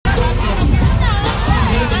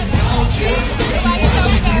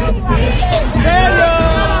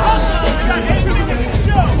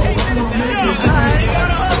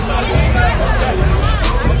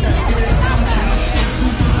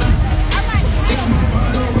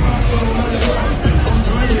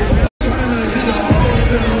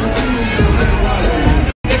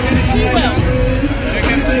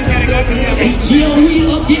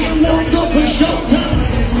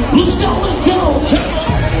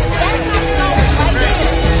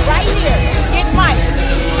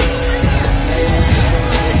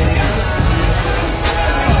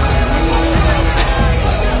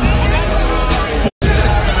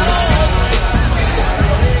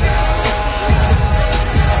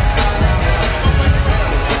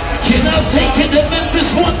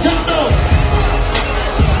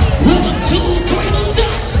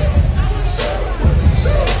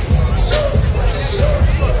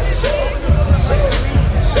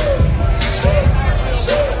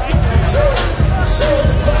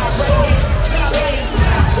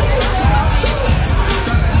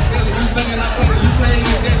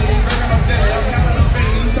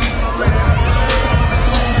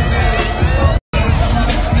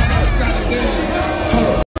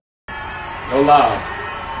So loud.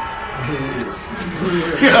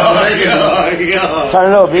 Yo.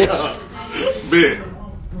 Turn it up, bitch. Bitch.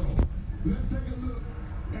 Let's take a look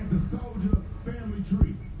at the Soldier family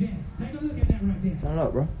tree. Yes, take a look at that right there. Turn it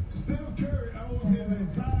up, bro. Steph Curry owes his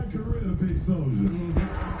entire career to Big Soldier.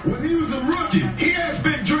 When he was a rookie, he asked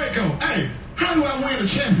Big Drako, "Hey, how do I win a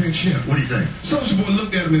championship?" What do you say? Soldier Boy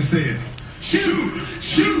looked at him and said, "Shoot,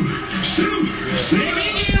 shoot, shoot, shoot."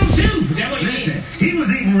 Listen, he was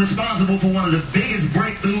even responsible for one of the biggest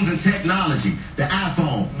breakthroughs in technology, the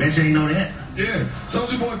iPhone. Bet you ain't know that. Yeah,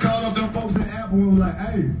 Soldier Boy called up them folks at Apple and was like,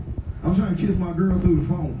 "Hey, I'm trying to kiss my girl through the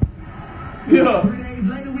phone." Yeah. 3 days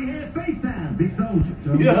later, we had FaceTime. Big Soldier.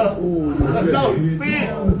 Yeah. No, Then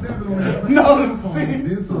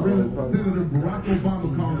Senator Barack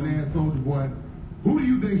Obama called and asked Soldier Boy, "Who do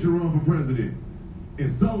you think should run for president?"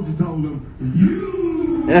 And Soldier told him,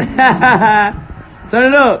 "You." Turn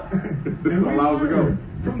it up. And we learned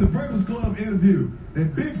from the Breakfast Club interview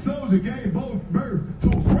that Big Soldier gave birth to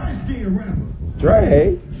a bright-skinned rapper.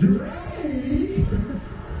 Dre. Drake. It's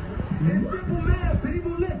simple math,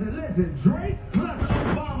 people. Listen. Drake plus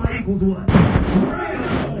Obama equals what? Drake.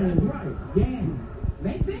 That's right. Yes.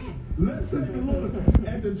 Makes sense. Let's take a look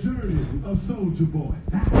at the journey of Soldier Boy.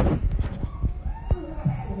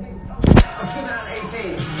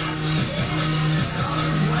 2018.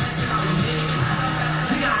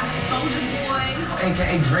 We got Soldier Boy,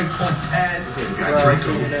 aka Drake Cortez. We got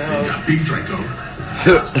Drako. We got Big Drako.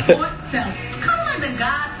 Kind of like the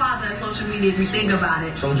godfather of social media if you think about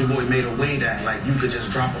it. Soldier Boy made a way that like you could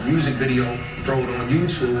just drop a music video, throw it on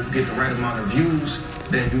YouTube, get the right amount of views,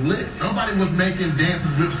 then you lit. Nobody was making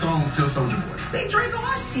dances with songs till Soldier Boy. Big Drako,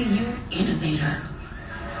 I see you, innovator.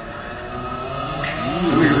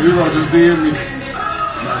 You gonna just DM me?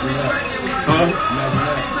 Huh?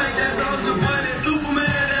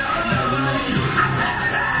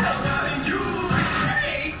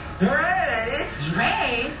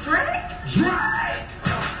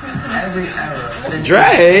 Every era.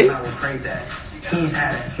 Drake? I will crank that. He's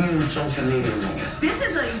had a huge social media movement. This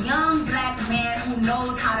is a young black man who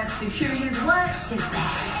knows how to secure his what? His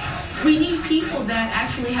bag. We need people that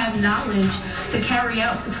actually have knowledge to carry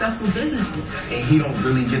out successful businesses. And he don't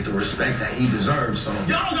really get the respect that he deserves, so.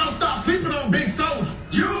 Y'all gotta stop sleeping on Big Soldier.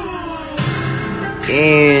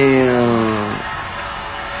 Damn.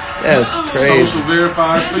 That's crazy. Social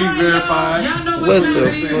verified, street verified. Y'all know What time the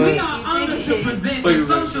it is. fuck? We are honored to present the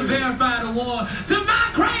Social Verified Award to my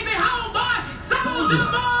crazy homeboy, Soldier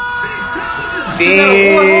Boy.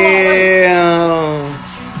 Damn.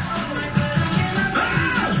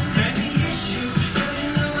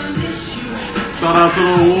 Shout out to the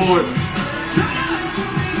award.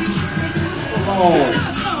 Oh.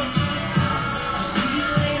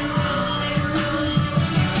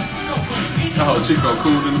 Oh, Chico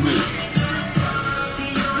cool in the mix.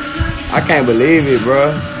 I can't believe it,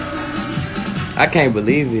 bro. I can't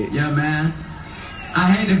believe it. Yeah, man. I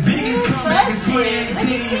had the biggest comeback in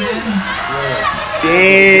 2018, man.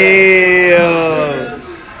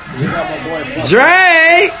 Damn.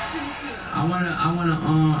 Drake. I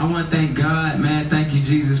wanna thank God, man. Thank you,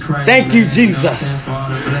 Jesus Christ. Thank you, man. Jesus. You know what I'm saying, for all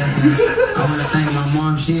the blessings. I wanna thank my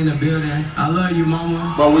mom. She in the building. I love you,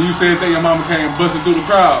 mama. But when you said that, your mama came busting through the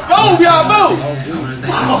crowd. Move, y'all, move!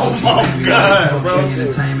 Oh my God, bro.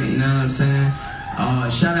 Entertainment, you know what I'm saying?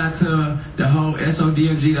 Shout out to the whole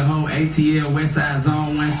SODMG, the whole ATL, Westside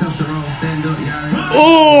Zone 1, Central Road, stand up, y'all.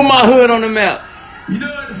 Ooh, my hood on the map. You know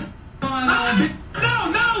what the going on?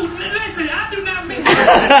 No, listen, I do not mean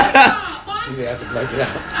You have to black it out.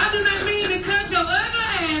 I do not mean to cut your ugly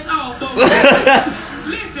ass off, but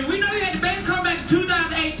listen, we know you had the best comeback in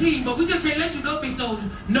 2018, but we just can't let you go, Big Soldier.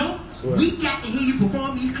 No, we got to hear you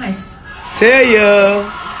perform these classics. Tell ya.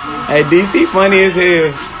 Hey, DC funny as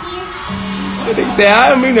hell. They say, I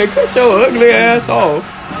don't mean to cut your ugly ass off.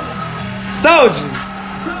 Soldier.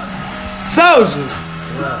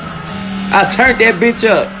 I turned that bitch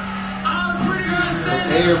up.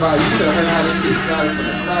 Everybody, you should have heard how this shit started from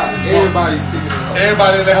the crowd. Everybody's singing.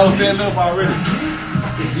 Everybody in the house stand up already.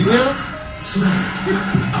 You hear him?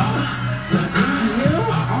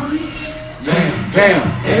 Damn.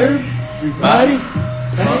 Everybody.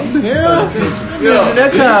 Yeah.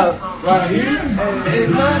 That crowd. Right here.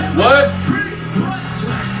 What?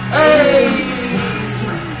 Hey.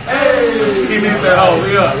 He needs that hoe.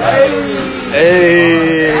 Yeah.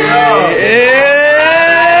 Hey.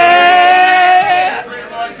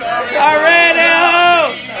 I ran that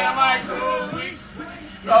hoe.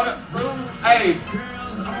 Hey.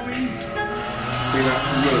 See that?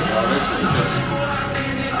 Look, bro. That shit.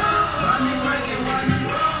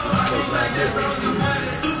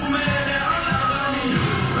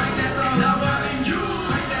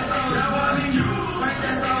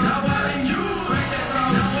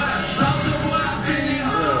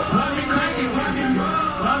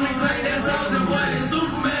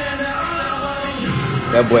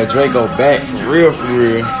 That boy Drako back for real, for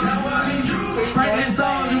real.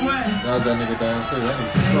 That was that nigga down too. That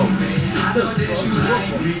nigga smoke.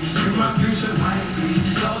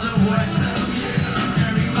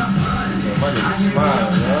 My nigga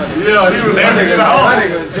smiling, man. Yeah, he was that nigga. My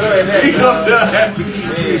nigga enjoying that. He up there happy.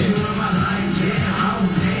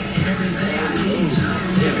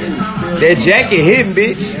 That jacket hitting,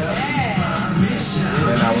 bitch.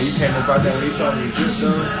 And now when you came up out there, when you saw me just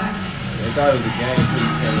done, they thought it was a game until you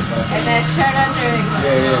came up out there. And that shirt under it.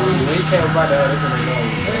 Yeah, when you came up out there, that's when they know.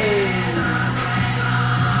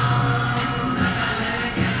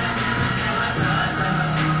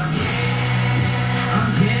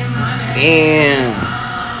 Damn.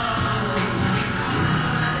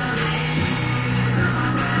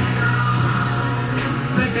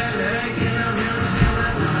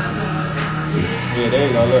 Yeah, there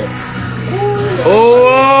you go, look.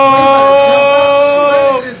 Oh!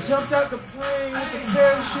 He jumped out the plane with the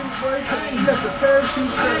parachute, boy. He left the parachute.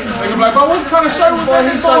 Nigga like, bro, what kind of shirt was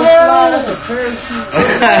that? He's so fly, that's a parachute.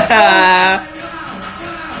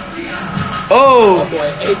 Oh! Boy,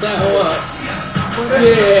 ate that hoe up.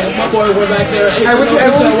 Yeah, my boy went back there. Hey, what we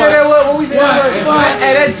said that was? What we said that was?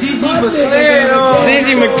 Hey, that's Gigi McLaren.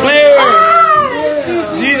 Gigi McLaren.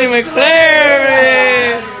 Gigi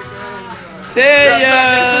McLaren. Tell ya.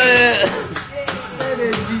 That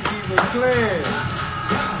is Gigi McLaren.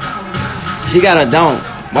 She got a dunk.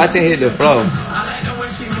 Watch it hit the floor.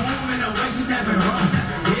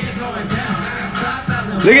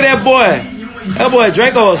 Look at that boy. That boy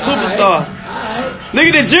Drako a superstar. Look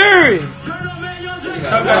at the jury.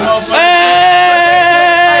 Cut that motherfucker.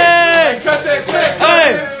 Hey! Cut that check. Hey!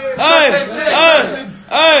 Hey! Hey!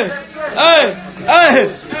 Hey! Hey!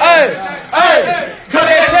 Hey! Hey! Cut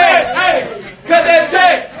that check! Cut that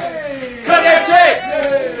check! Cut that check!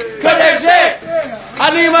 Cut that check! I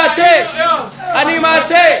need my check! I need my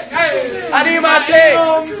check! I need my check!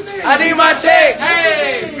 I need my check!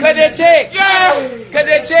 Cut that check! Cut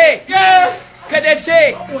that check! Cut that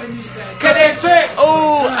check! Cut that check!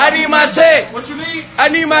 Oh, I need my check! What you need? I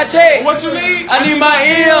need my check! What you need? I need my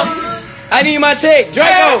M! I need my check!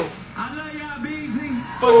 Drako!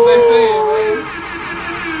 Fuck is they saying, man?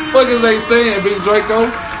 Fuck is they saying, Big Drako?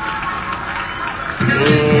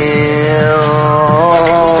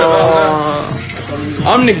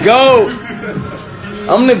 I'm the GOAT.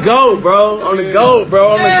 I'm the GOAT, bro. I'm the GOAT,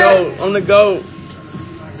 bro. I'm the GOAT. I'm the GOAT.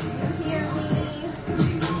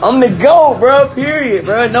 I'm the GOAT, bro. Period,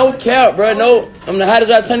 bro. No cap, bro. No. I'm the hottest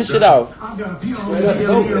rapper. Turn this shit off.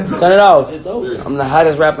 Turn it off. I'm the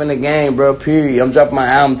hottest rapper in the game, bro. Period. I'm dropping my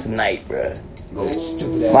album tonight, bro.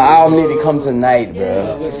 My album need to come tonight,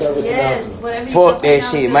 bro. Yes, Fuck that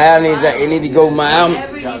shit. My album need to go. My album.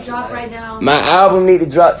 Whatever you drop right now. My album need to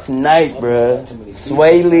drop tonight, bro.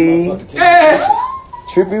 Sway Lee,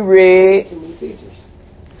 Trippie Redd,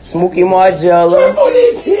 Smokey Margiela,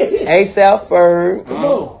 ASAP Ferg,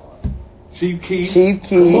 Chief Keef,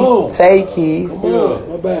 Tay Keith,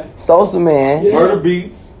 Sosa Man, Murder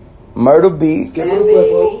Beats,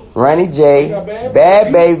 Ronnie J,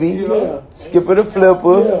 Bad Baby, Skipper the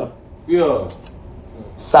Flipper,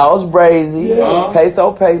 Sauce Brazy,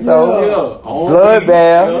 Peso,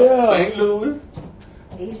 Bloodbath, St. Louis,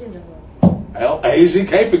 Asian,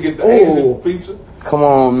 can't forget the Asian feature. Come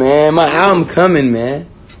on, man. My album coming, man.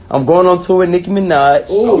 I'm going on tour with Nicki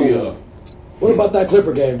Minaj. Oh, yeah. What about that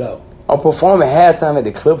Clipper game, though? I'm performing halftime at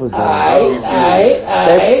the Clippers game.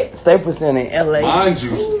 Staples Center in LA. Mind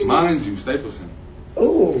you, Staples Center.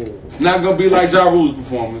 Ooh. It's not gonna be like Ja Rule's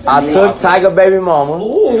performance. I took Tiger Baby Mama.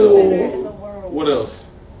 Ooh. What else?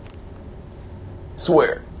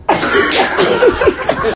 Swear.